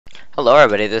Hello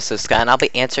everybody, this is Scott, and I'll be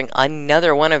answering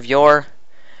another one of your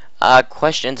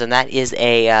questions, and that is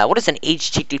what is an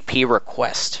HTTP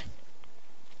request?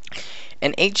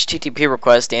 An HTTP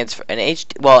request stands for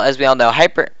as we all know,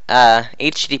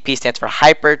 HTTP stands for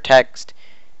Hypertext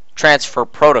Transfer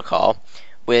Protocol,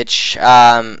 which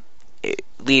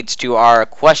leads to our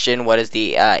question: what is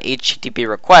the HTTP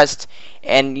request?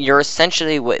 And you're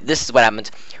essentially this is what happens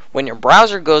when your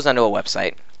browser goes onto a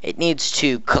website. It needs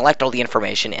to collect all the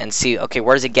information and see, okay,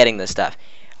 where's it getting this stuff?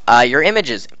 Your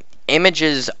images.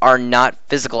 Images are not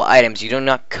physical items. You do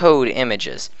not code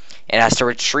images. It has to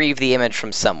retrieve the image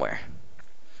from somewhere.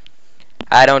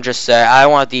 I don't just say, I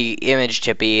want the image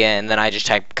to be, and then I just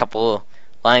type a couple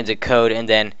lines of code, and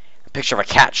then a picture of a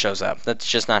cat shows up. That's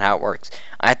just not how it works.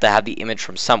 I have to have the image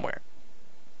from somewhere.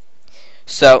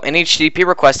 So an HTTP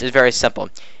request is very simple.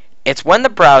 It's when the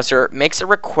browser makes a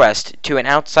request to an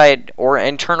outside or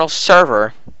internal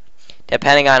server,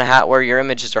 depending on where your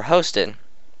images are hosted,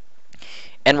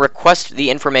 and requests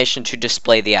the information to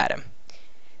display the item.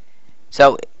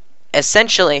 So,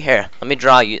 essentially, here,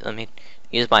 let me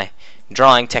use my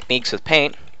drawing techniques with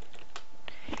paint,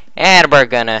 and we're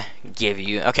gonna give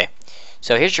you. Okay,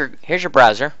 so here's your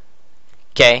browser.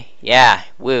 Okay, yeah,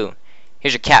 woo.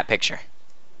 Here's your cat picture.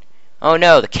 Oh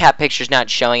no, the cat picture's not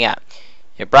showing up.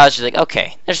 Your browser's like,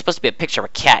 okay, there's supposed to be a picture of a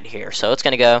cat here, so it's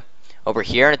gonna go over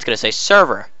here and it's gonna say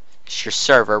server. It's your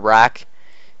server rack.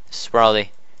 This is where all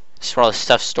the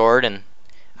stuff's stored, and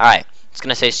alright, it's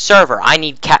gonna say server. I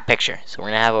need cat picture. So we're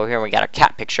gonna have over here, we got our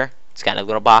cat picture. It's got a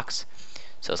little box.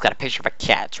 So it's got a picture of a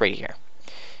cat, it's right here.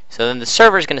 So then the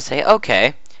server's gonna say,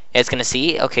 okay, it's gonna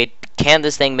see, okay, can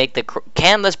this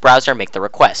browser make the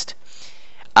request?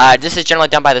 This is generally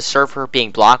done by the server being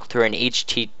blocked through an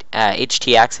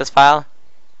htaccess file.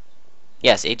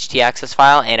 Yes, htaccess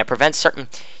file, and it prevents certain.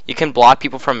 You can block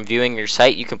people from viewing your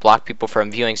site. You can block people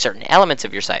from viewing certain elements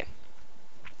of your site.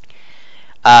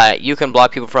 You can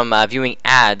block people from viewing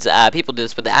ads. People do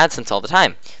this with the AdSense all the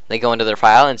time. They go into their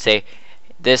file and say,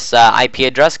 this IP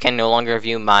address can no longer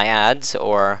view my ads,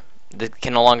 or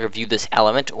can no longer view this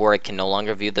element, or it can no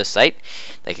longer view this site.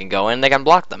 They can go in and they can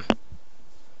block them.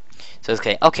 So it's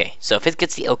okay. So if it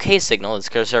gets the OK signal,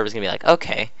 the server is gonna be like,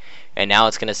 okay, and now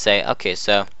it's gonna say, okay,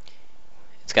 so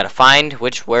it's got to find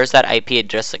where's that IP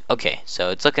address. Like, okay, so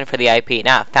it's looking for the IP.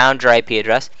 Now it found your IP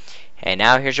address, and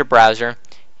now here's your browser.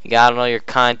 You got all your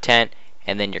content,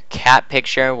 and then your cat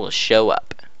picture will show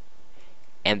up.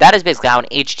 And that is basically how an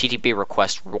HTTP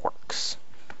request works,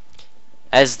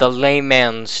 as the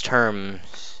layman's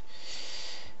terms,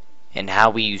 and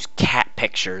how we use cat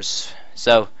pictures.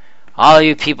 So all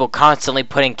you people constantly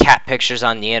putting cat pictures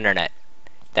on the internet,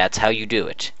 that's how you do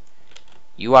it.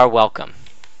 You are welcome.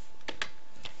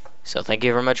 So thank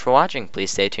you very much for watching.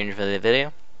 Please stay tuned for the video.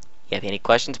 If you have any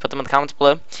questions, put them in the comments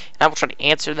below, and I will try to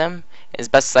answer them as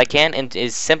best as I can and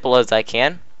as simple as I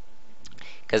can,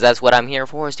 because that's what I'm here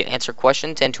for, is to answer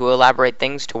questions and to elaborate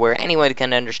things to where anyone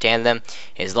can understand them,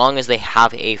 as long as they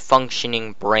have a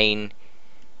functioning brain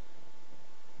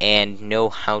and know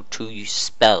how to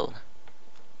spell.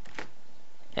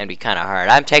 And be kind of hard.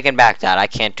 I'm taking back that. I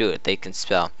can't do it. They can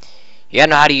spell. You gotta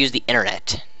know how to use the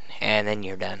internet, and then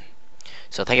you're done.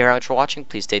 So thank you very much for watching.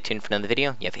 Please stay tuned for another video.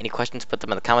 If you have any questions, put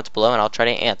them in the comments below, and I'll try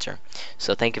to answer.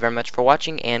 So thank you very much for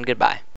watching, and goodbye.